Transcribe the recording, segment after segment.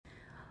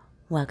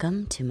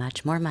Welcome to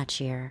Much More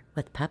Muchier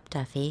with Pup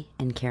Duffy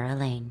and Kara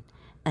Lane,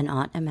 an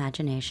Aunt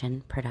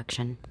Imagination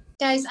production.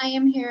 Guys, I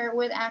am here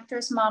with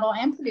actress, model,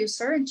 and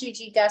producer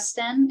Gigi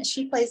Gustin.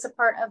 She plays the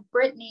part of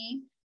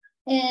Brittany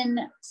in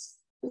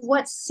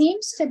what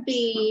seems to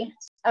be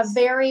a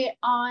very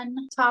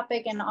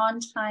on-topic and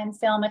on-time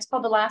film. It's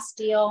called The Last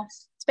Deal.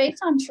 It's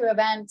based on true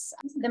events.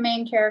 The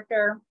main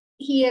character,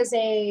 he is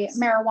a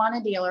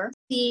marijuana dealer.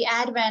 The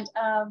advent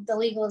of the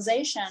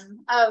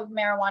legalization of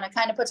marijuana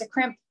kind of puts a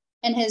crimp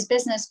in his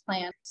business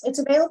plan. It's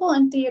available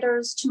in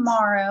theaters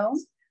tomorrow,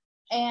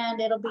 and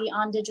it'll be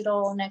on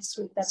digital next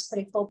week. That's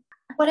pretty cool.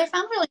 What I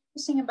found really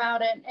interesting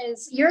about it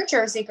is you're a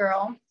Jersey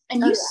girl,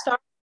 and you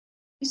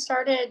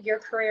started your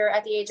career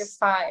at the age of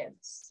 5.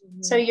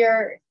 Mm-hmm. So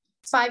you're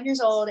 5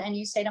 years old, and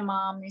you say to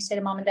mom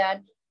and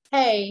dad,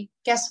 "Hey,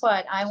 guess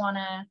what? I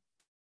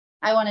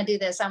wanna do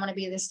this. I want to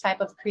be this type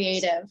of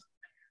creative."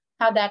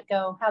 How'd that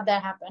go? How'd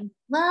that happen?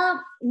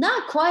 Well,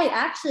 not quite.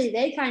 Actually,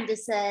 they kind of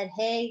said,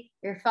 "Hey,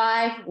 you're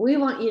 5. We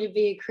want you to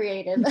be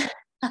creative."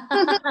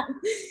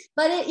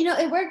 But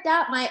it worked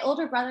out. My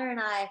older brother and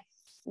I,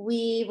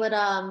 we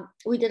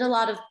did a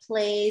lot of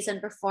plays and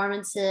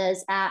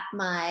performances at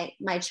my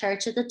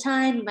church at the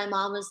time. My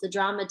mom was the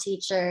drama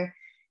teacher,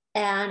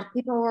 and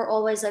people were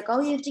always like,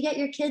 "Oh, you have to get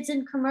your kids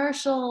in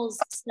commercials."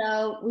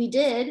 So we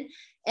did.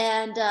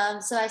 And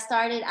so I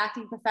started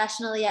acting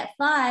professionally at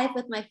 5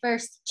 with my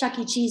first Chuck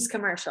E. Cheese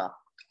commercial.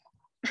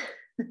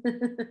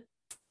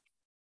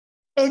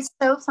 It's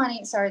so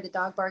funny. Sorry, the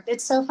dog barked.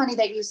 It's so funny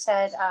that you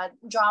said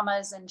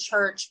dramas and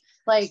church.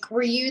 Like,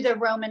 were you the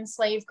Roman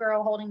slave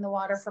girl holding the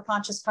water for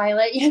Pontius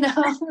Pilate?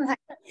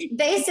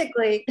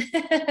 Basically.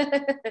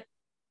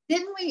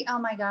 Didn't we? Oh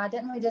my God!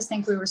 Didn't we just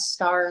think we were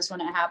stars when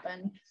it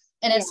happened?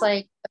 And it's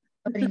like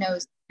nobody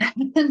knows.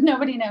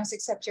 Nobody knows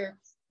except your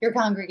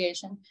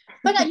congregation.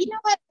 But you know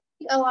what?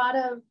 A lot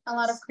of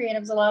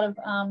creatives, a lot of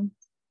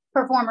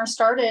performers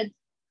started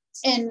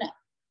in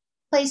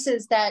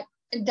places that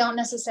don't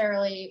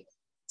necessarily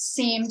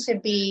seem to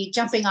be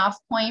jumping off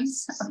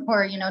points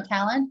for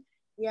talent.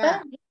 Yeah.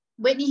 But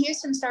Whitney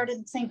Houston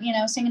started singing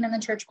in the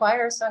church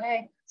choir. So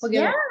hey, we'll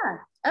give it.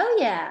 Oh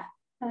yeah.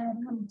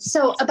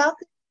 So about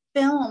the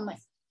film,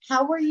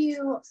 how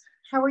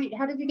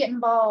did you get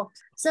involved?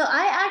 So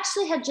I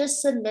actually had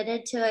just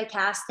submitted to a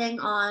casting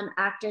on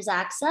Actors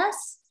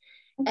Access.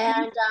 Okay.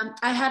 And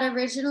I had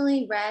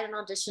originally read and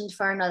auditioned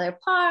for another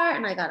part,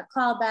 and I got a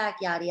call back,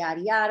 yada,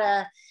 yada,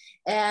 yada.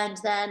 And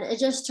then it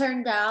just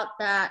turned out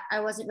that I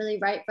wasn't really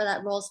right for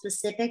that role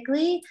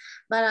specifically,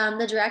 but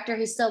the director,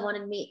 he still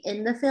wanted me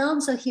in the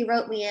film. So he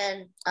wrote me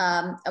in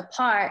a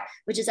part,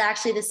 which is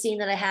actually the scene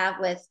that I have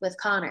with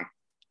Connor.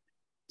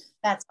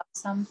 That's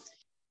awesome.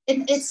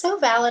 It's so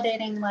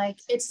validating. Like,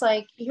 it's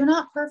like, you're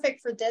not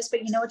perfect for this,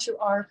 but you know what you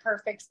are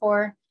perfect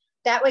for.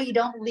 That way you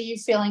don't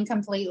leave feeling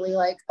completely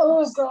like,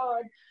 oh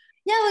God.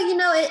 Yeah,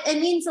 well, it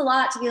means a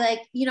lot to be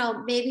like,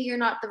 maybe you're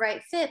not the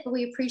right fit, but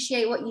we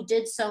appreciate what you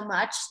did so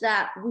much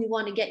that we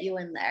want to get you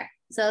in there.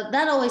 So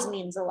that always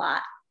means a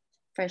lot,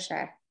 for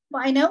sure.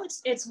 Well, I know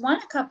it's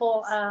won a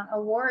couple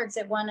awards.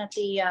 It won at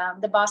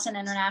the Boston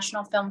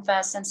International Film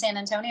Fest and San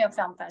Antonio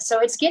Film Fest. So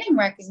it's getting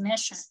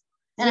recognition.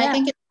 And I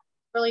think it's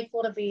really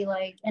cool to be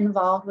like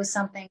involved with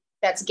something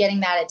that's getting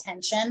that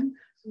attention.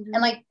 Mm-hmm.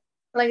 And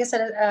like I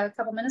said a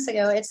couple minutes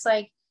ago, it's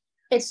like,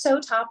 it's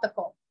so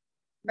topical,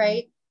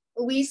 right?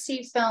 Mm-hmm. We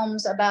see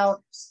films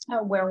about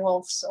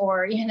werewolves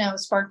or,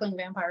 sparkling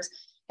vampires,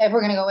 if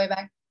we're going to go way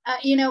back,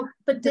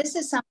 but this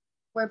is something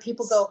where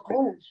people go,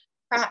 oh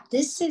crap,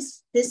 this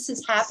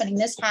is happening.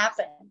 This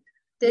happened.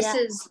 This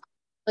is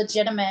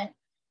legitimate.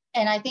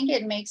 And I think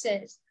it makes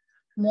it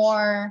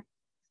more,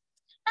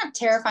 not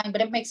terrifying,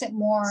 but it makes it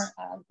more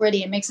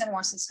gritty. It makes it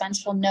more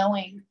suspenseful,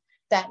 knowing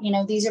that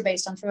these are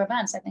based on true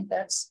events. I think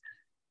that's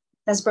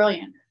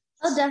brilliant.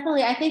 Oh,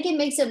 definitely. I think it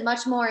makes it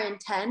much more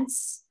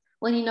intense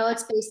when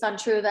it's based on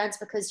true events,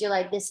 because you're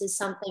like, this is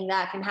something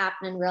that can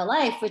happen in real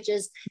life, which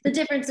is the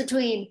difference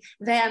between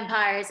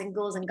vampires and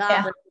ghouls and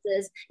goblins.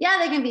 Is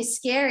they can be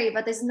scary,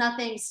 but there's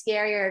nothing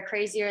scarier or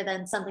crazier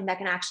than something that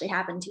can actually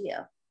happen to you.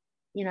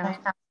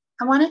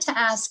 I wanted to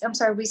ask, I'm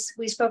sorry,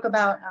 we spoke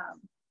about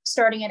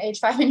starting at age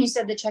 5, and you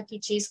said the Chuck E.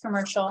 Cheese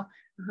commercial.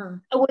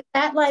 Mm-hmm. Was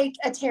that like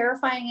a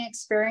terrifying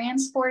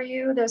experience for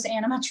you, those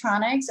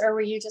animatronics, or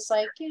were you just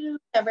like,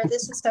 whatever,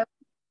 this is so?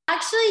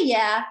 Actually,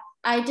 yeah,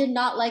 I did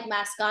not like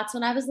mascots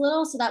when I was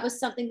little, so that was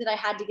something that I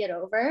had to get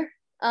over.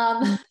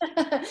 But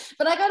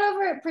I got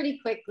over it pretty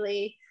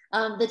quickly.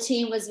 The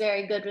team was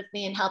very good with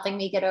me in helping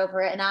me get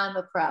over it, and now I'm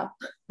a pro.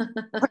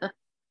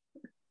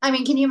 I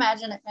mean, can you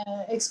imagine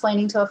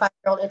explaining to a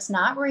 5-year-old it's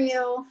not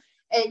real?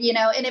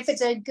 And if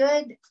it's a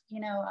good,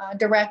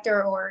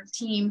 director or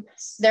team,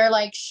 they're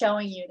like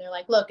showing you, they're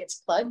like, look, it's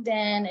plugged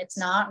in, it's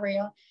not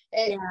real.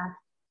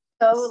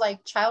 So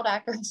like child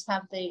actors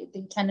have the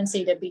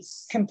tendency to be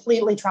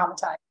completely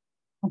traumatized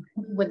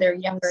with their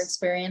younger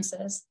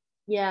experiences.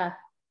 Yeah.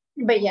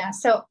 But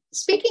so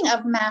speaking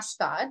of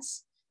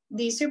mascots,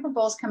 the Super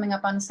Bowl's coming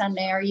up on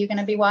Sunday. Are you going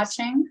to be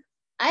watching?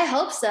 I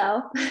hope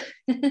so.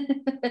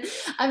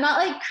 I'm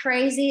not like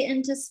crazy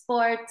into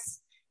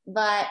sports.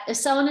 But if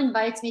someone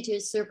invites me to a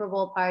Super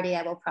Bowl party,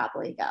 I will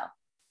probably go.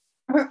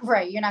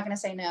 Right. You're not going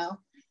to say no.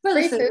 For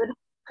the Free food.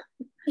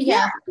 food.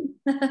 Yeah.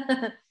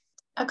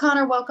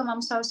 Connor, welcome.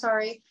 I'm so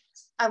sorry.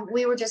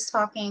 We were just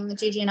talking,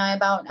 Gigi and I,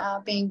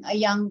 about being a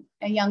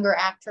younger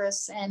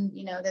actress, and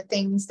the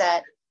things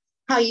that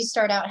how you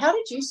start out. How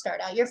did you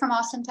start out? You're from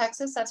Austin,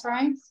 Texas. That's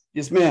right.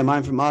 Yes, ma'am.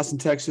 I'm from Austin,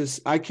 Texas.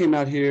 I came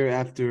out here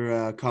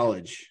after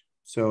college.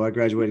 So I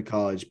graduated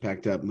college,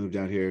 packed up, moved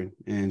out here.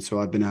 And so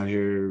I've been out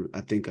here,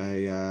 I think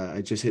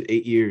I just hit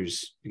 8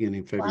 years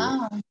beginning of February.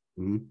 Wow.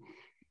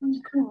 Mm-hmm.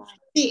 Cool.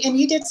 See, and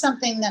you did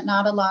something that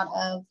not a lot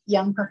of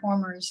young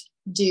performers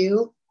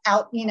do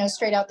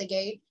straight out the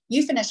gate.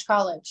 You finished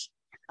college.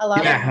 A lot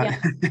of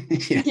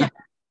yeah.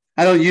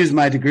 I don't use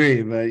my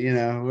degree, but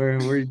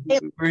we're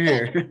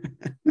here.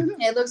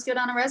 It looks good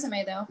on a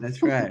resume, though.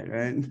 That's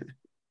right.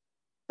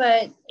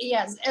 But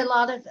yes, a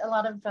lot of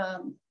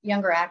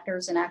younger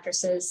actors and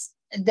actresses,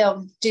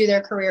 they'll do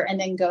their career and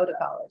then go to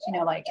college.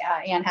 Like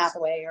Anne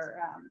Hathaway or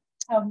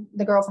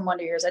the girl from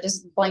Wonder Years. I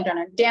just blanked on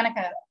her,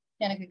 Danica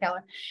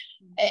Keller.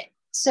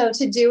 So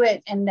to do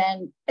it, and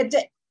then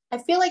I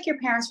feel like your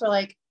parents were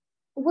like,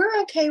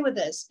 "We're okay with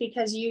this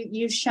because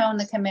you've shown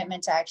the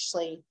commitment to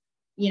actually,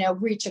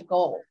 reach a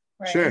goal."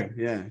 Right? Sure.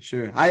 Yeah,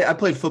 sure. I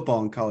played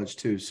football in college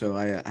too, so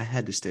I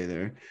had to stay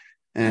there.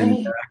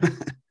 And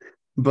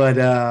but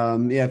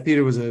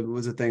theater was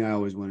a thing I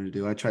always wanted to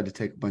do. I tried to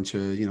take a bunch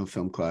of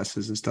film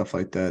classes and stuff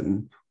like that,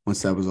 and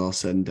once that was all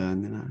said and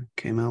done, then I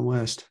came out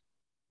west.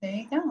 There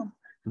you go.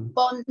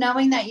 Well,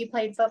 knowing that you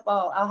played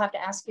football, I'll have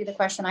to ask you the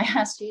question I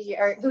asked you.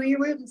 Who are you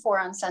rooting for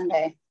on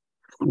Sunday?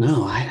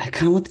 No, I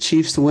kind of want the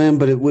Chiefs to win,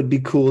 but it would be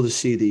cool to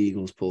see the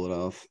Eagles pull it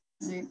off.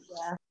 Yeah.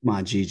 Come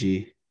on,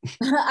 Gigi.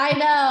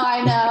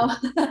 I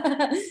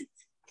know.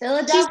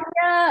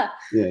 Philadelphia.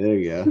 Yeah, there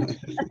you go.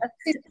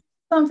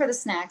 Going for the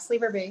snacks. Leave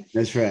her be.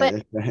 That's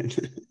right.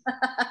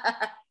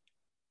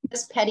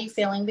 This petty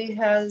feeling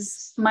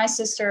because my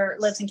sister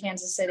lives in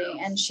Kansas City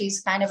and she's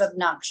kind of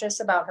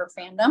obnoxious about her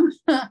fandom.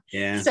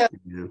 Yeah. So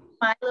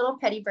my little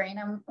petty brain,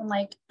 I'm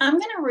like, I'm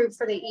going to root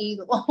for the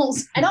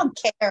Eagles. I don't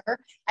care.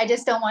 I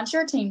just don't want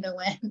your team to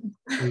win.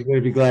 You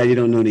better be glad you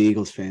don't know any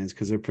Eagles fans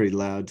because they're pretty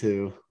loud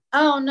too.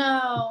 Oh,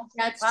 no.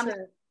 That's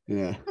true.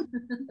 Yeah.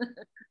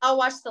 I'll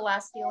watch The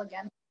Last Deal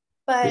again.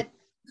 But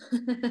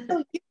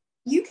so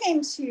you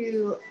came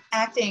to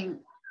acting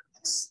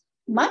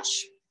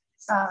much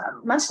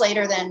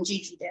later than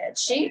Gigi did.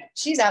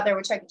 She's out there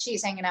with Chuck E.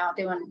 Cheese hanging out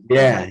doing.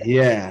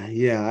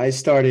 Yeah. I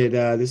started.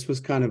 This was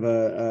kind of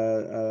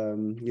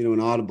an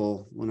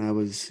audible when I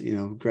was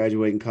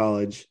graduating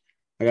college.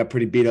 I got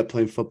pretty beat up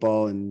playing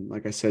football, and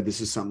like I said,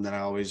 this is something that I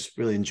always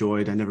really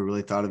enjoyed. I never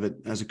really thought of it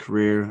as a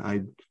career.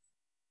 I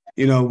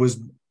was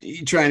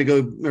trying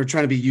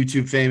to be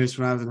YouTube famous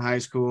when I was in high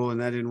school, and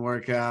that didn't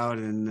work out.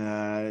 And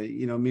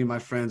me and my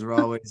friends were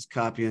always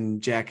copying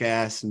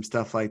Jackass and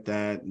stuff like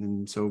that,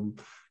 and so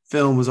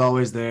film was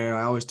always there.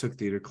 I always took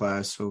theater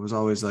class, so it was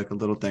always like a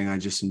little thing I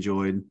just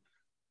enjoyed.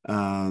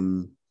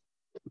 Once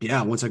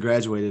I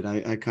graduated,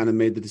 I kind of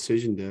made the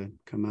decision to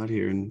come out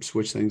here and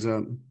switch things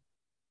up.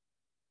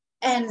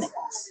 And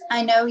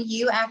I know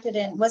you acted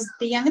in, was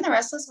The Young and the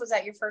Restless, was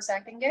that your first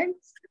acting gig?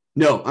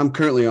 No, I'm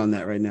currently on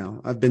that right now.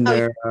 I've been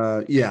there.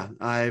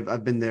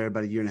 I've been there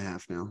about 1.5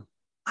 years now.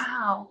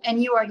 Wow.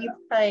 And you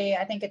play,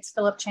 I think it's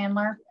Philip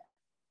Chandler.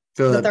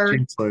 Philip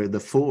Chandler, the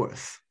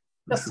fourth.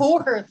 The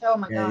fourth. Oh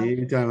my God.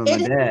 You're talking about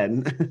my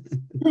dad.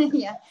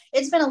 Yeah.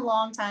 It's been a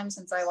long time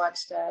since I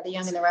watched The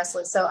Young and the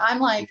Restless. So I'm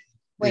like,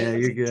 wait. Yeah,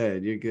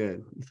 you're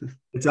good.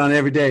 It's on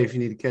every day if you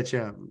need to catch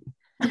up.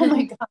 Oh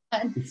my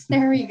God.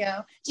 There we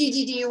go.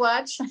 Gigi, do you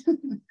watch?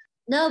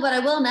 No, but I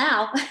will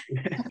now.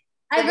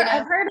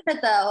 I've heard of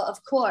it though, of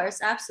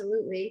course,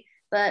 absolutely.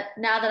 But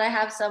now that I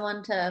have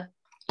someone to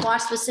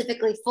watch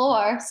specifically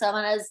for,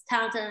 someone as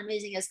talented and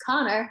amazing as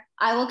Connor,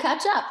 I will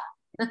catch up.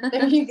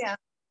 There you go.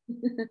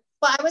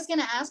 Well, I was going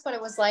to ask what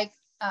it was like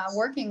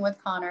working with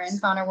Connor and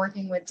Connor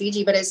working with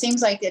Gigi, but it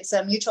seems like it's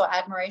a mutual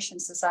admiration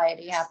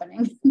society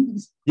happening.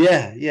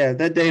 Yeah.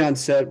 That day on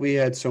set, we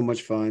had so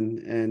much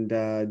fun,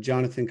 and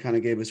Jonathan kind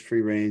of gave us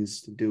free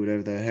reins to do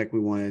whatever the heck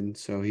we wanted.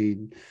 So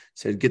he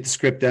said, get the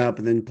script up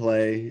and then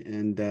play.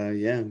 And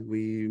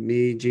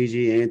me,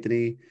 Gigi,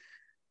 Anthony,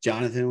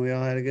 Jonathan, we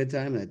all had a good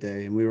time that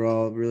day. And we were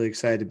all really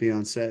excited to be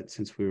on set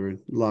since we were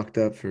locked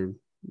up for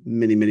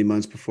many, many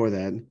months before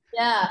that.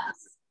 Yeah,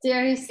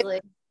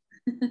 seriously.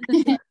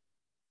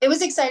 It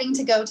was exciting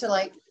to go to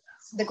like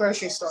the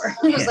grocery store.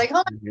 It was like,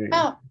 oh,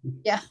 wow.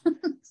 Yeah.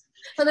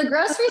 But the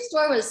grocery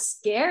store was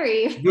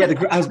scary. Yeah,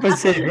 I was about to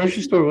say the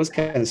grocery store was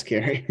kind of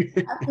scary.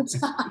 At the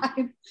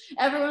time,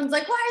 everyone's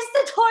like, "Where's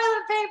the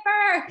toilet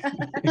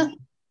paper?"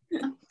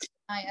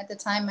 At the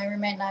time, my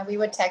roommate and I, we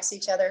would text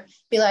each other,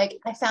 be like,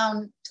 "I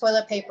found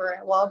toilet paper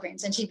at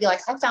Walgreens," and she'd be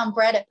like, "I found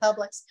bread at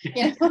Publix."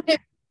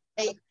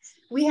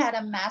 We had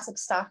a massive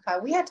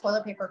stockpile. We had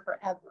toilet paper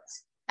forever.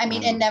 I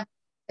mean, it never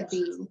could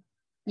be,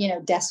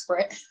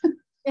 desperate.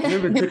 I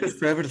remember it took us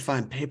forever to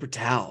find paper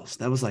towels.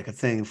 That was like a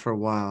thing for a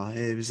while.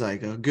 It was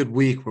like a good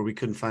week where we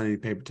couldn't find any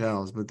paper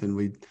towels, but then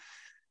we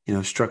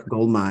struck a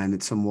gold mine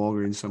at some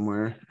Walgreens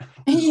somewhere.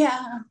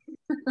 Yeah.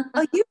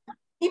 Oh,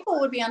 people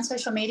would be on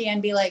social media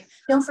and be like,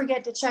 don't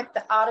forget to check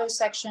the auto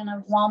section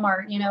of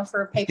Walmart,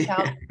 for paper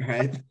towel.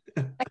 Right.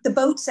 Like the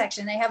boat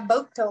section, they have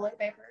boat toilet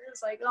paper.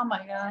 It's like, oh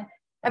my God.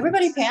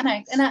 Everybody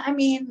panicked. And I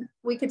mean,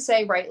 we could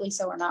say rightly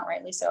so or not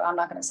rightly so. I'm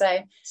not going to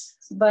say,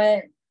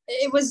 but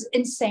it was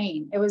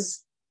insane. It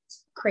was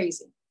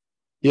crazy.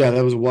 Yeah,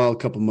 that was a wild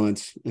couple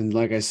months. And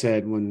like I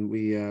said, when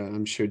we,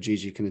 I'm sure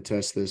Gigi can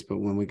attest this, but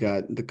when we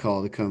got the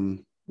call to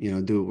come,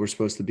 do what we're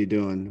supposed to be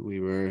doing, we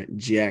were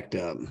jacked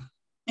up.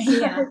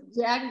 Yeah.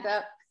 Jacked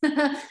up.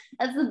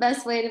 That's the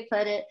best way to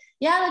put it.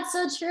 Yeah, that's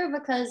so true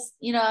because,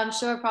 I'm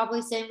sure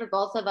probably same for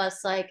both of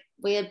us. Like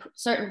we had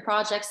certain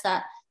projects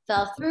that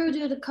fell through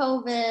due to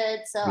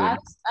COVID. So Yeah.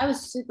 I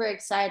was super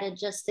excited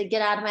just to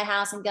get out of my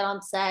house and get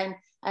on set. And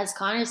as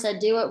Connor said,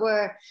 do what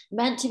we're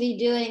meant to be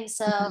doing.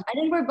 So I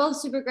think we're both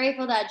super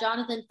grateful that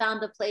Jonathan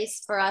found a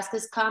place for us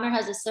because Connor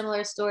has a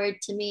similar story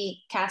to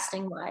me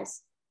casting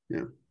wise.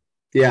 Yeah.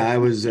 Yeah. I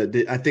was,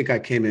 I think I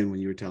came in when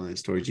you were telling that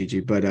story, Gigi,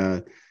 but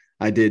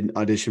I did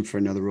audition for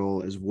another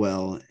role as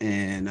well.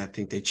 And I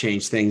think they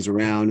changed things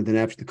around. And then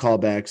after the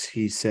callbacks,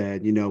 he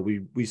said,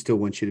 we still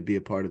want you to be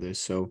a part of this.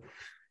 So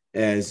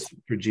as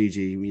for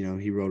Gigi,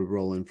 he wrote a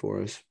role in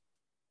for us.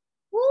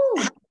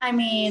 Woo. I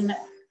mean,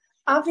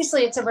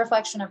 obviously it's a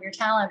reflection of your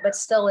talent, but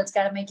still it's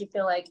got to make you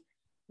feel like,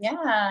 yeah,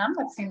 I'm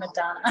a prima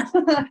donna.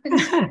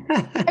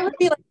 I would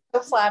be like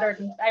so flattered.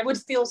 And I would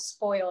feel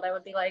spoiled. I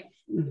would be like,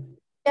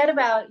 forget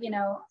about,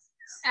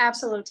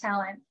 absolute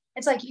talent.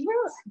 It's like you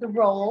wrote the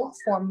role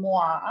for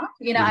moi.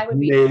 I would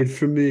be made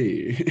for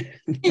me.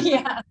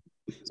 Yeah.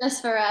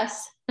 Just for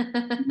us.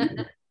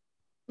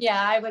 Yeah,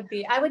 I would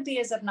be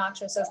as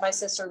obnoxious as my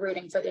sister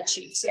rooting for the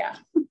Chiefs. Yeah.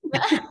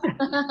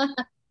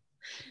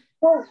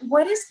 Well,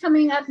 what is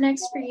coming up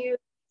next for you?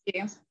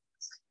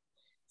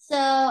 So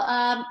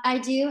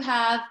I do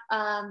have,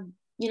 I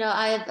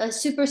have a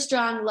super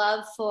strong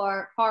love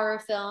for horror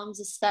films,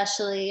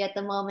 especially at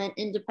the moment,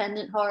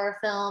 independent horror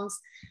films.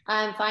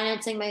 I'm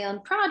financing my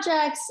own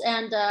projects,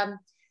 and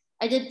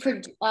I did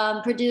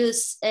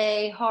produce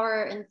a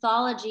horror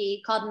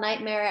anthology called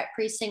Nightmare at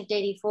Precinct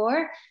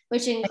 84,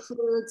 which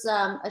includes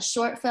a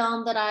short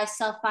film that I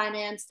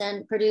self-financed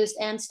and produced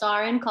and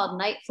star in called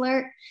Night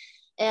Flirt.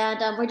 And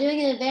we're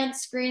doing an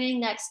advanced screening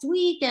next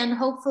week, and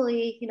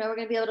hopefully, we're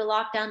going to be able to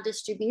lock down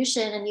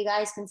distribution, and you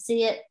guys can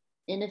see it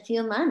in a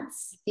few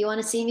months. If you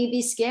want to see me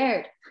be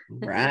scared.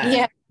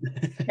 Right.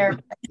 Yeah.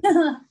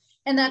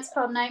 And that's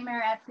called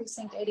Nightmare at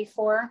Precinct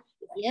 84.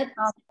 Yep.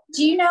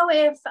 Do you know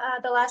if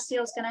The Last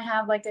Deal is going to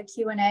have like a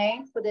Q&A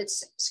with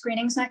its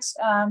screenings next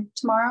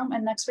tomorrow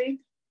and next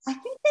week? I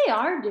think they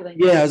are doing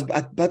Yeah, I was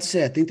about to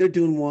say, I think they're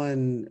doing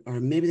one,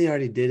 or maybe they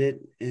already did it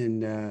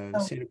in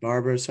Santa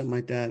Barbara or something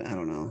like that. I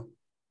don't know.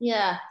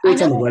 Yeah.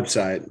 It's on the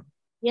website.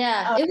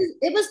 Yeah,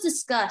 it was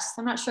discussed.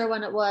 I'm not sure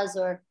when it was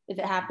or if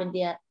it happened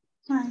yet.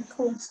 All right,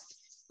 cool.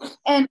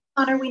 And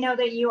Connor, we know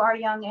that you are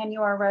young and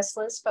you are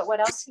restless, but what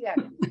else you got?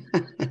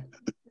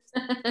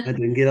 I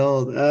didn't get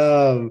old.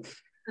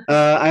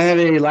 I have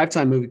a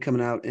Lifetime movie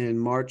coming out in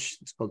March.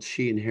 It's called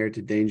She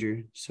Inherited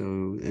Danger.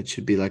 So it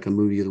should be like a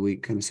movie of the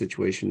week kind of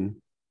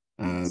situation.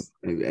 I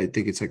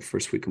think it's like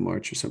first week of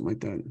March or something like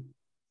that.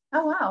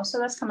 Oh, wow. So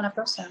that's coming up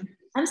real soon.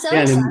 I'm so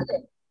excited.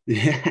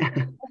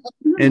 Yeah.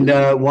 And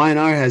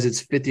Y&R has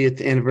its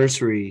 50th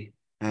anniversary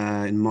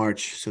in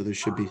March. So there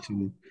should be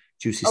some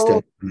juicy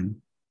stuff.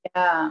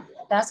 Yeah,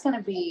 that's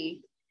gonna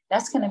be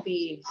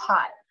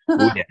hot.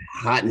 Oh, yeah.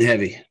 Hot and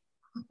heavy.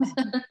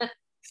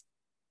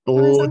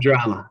 Full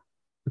drama.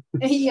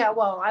 Yeah,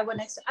 well, I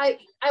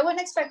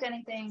wouldn't expect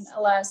anything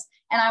less.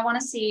 And I want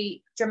to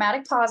see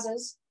dramatic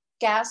pauses,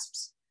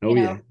 gasps. Oh,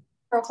 yeah.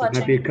 Girl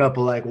clutching. Might be a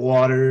couple like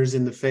waters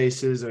in the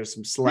faces or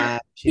some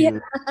slaps. Yeah.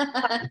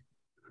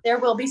 There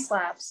will be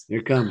slaps.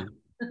 They're coming.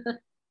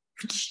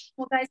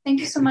 Well, guys, thank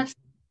you so much.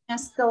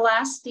 Yes, The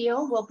Last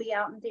Deal will be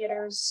out in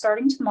theaters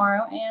starting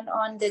tomorrow and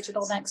on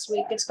digital next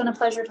week. It's been a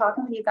pleasure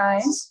talking with you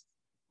guys.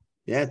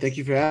 Yeah, thank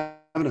you for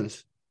having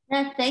us.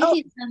 Yeah, thank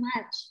you so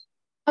much.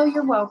 Oh,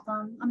 you're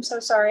welcome. I'm so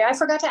sorry. I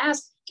forgot to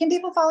ask, can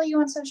people follow you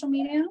on social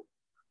media?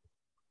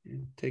 Yeah,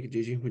 take it,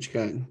 Gigi. What you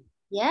got?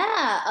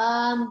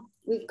 Yeah,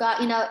 we've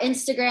got,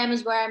 Instagram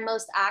is where I'm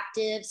most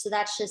active. So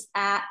that's just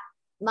at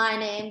my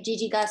name,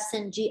 Gigi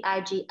Gustin,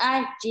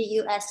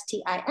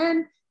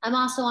 GigiGustin. I'm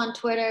also on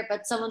Twitter,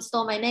 but someone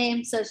stole my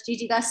name. So it's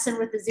Gigi Gustin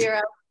with the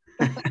 0.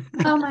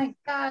 Oh my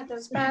God,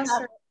 those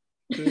bastards.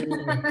 How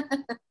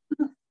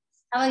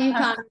about you,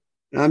 Connor?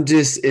 I'm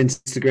just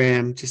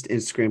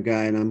Instagram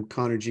guy, and I'm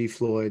Connor G.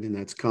 Floyd, and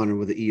that's Connor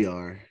with an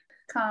E-R.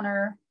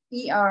 Connor,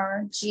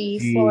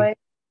 E-R-G, Floyd.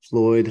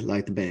 Floyd,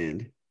 like the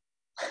band.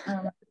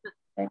 But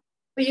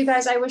you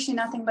guys, I wish you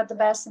nothing but the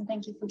best, and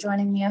thank you for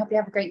joining me. I hope you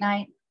have a great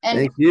night. And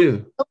thank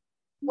you.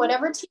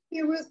 Whatever team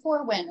you root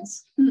for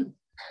wins.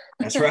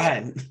 That's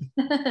right.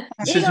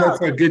 Let's just hope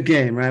for a good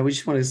game, right? We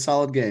just want a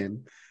solid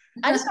game.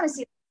 I just want to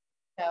see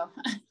the show.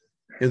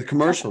 Yeah, the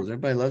commercials.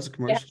 Everybody loves the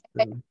commercials.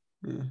 Yeah.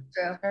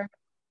 True. All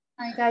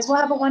right, guys. We'll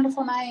have a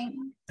wonderful night.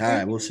 All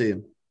right, we'll see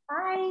you.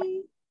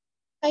 Bye.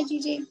 Bye,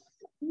 Gigi.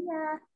 Yeah.